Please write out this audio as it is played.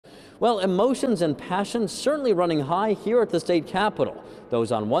Well, emotions and passions certainly running high here at the state capitol.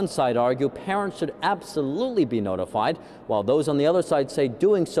 Those on one side argue parents should absolutely be notified, while those on the other side say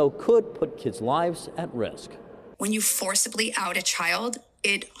doing so could put kids' lives at risk. When you forcibly out a child,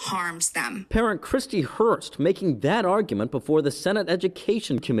 it harms them. Parent Christy Hurst making that argument before the Senate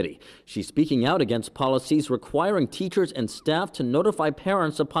Education Committee. She's speaking out against policies requiring teachers and staff to notify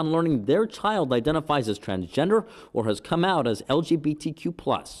parents upon learning their child identifies as transgender or has come out as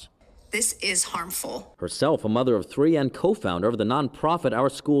LGBTQ+. This is harmful. Herself a mother of three and co-founder of the nonprofit Our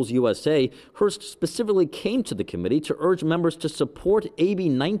Schools USA, Hurst specifically came to the committee to urge members to support AB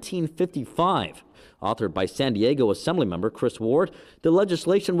 1955. Authored by San Diego Assemblymember Chris Ward, the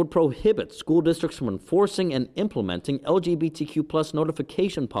legislation would prohibit school districts from enforcing and implementing LGBTQ+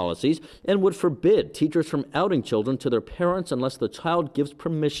 notification policies and would forbid teachers from outing children to their parents unless the child gives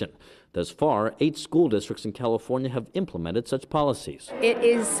permission. Thus far, 8 school districts in California have implemented such policies. It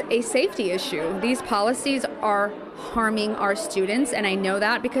is a safety issue. These policies are harming our students, and I know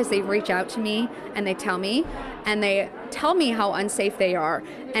that because they reach out to me and they tell me how unsafe they are.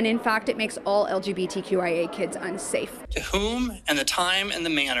 And in fact, it makes all LGBTQIA kids unsafe. To whom and the time and the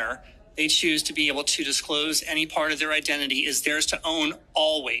manner they choose to be able to disclose any part of their identity is theirs to own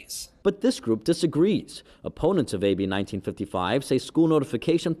always. But this group disagrees. Opponents of AB 1955 say school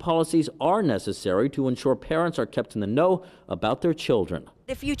notification policies are necessary to ensure parents are kept in the know about their children.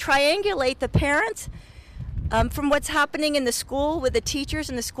 If you triangulate the parents from what's happening in the school with the teachers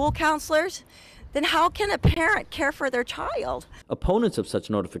and the school counselors, then how can a parent care for their child? Opponents of such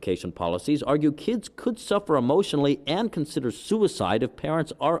notification policies argue kids could suffer emotionally and consider suicide if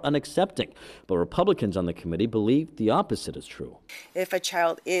parents are unaccepting. But Republicans on the committee believe the opposite is true. If a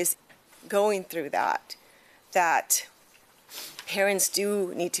child is going through that parents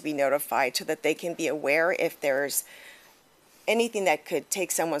do need to be notified so that they can be aware if there's anything that could take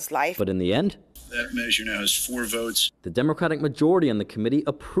someone's life. But in the end, that measure now has 4 votes. The Democratic majority on the committee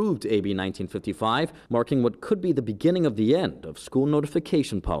approved AB 1955, marking what could be the beginning of the end of school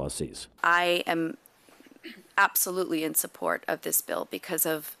notification policies. I am absolutely in support of this bill because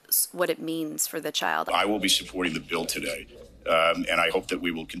of what it means for the child. I will be supporting the bill today, and I hope that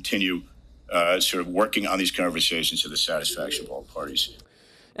we will continue sort of working on these conversations to the satisfaction of all parties.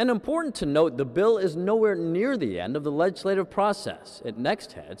 And important to note, the bill is nowhere near the end of the legislative process. It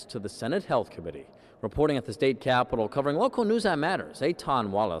next heads to the Senate Health Committee. Reporting at the state capitol, covering local news that matters,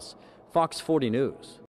 Eitan Wallace, Fox 40 News.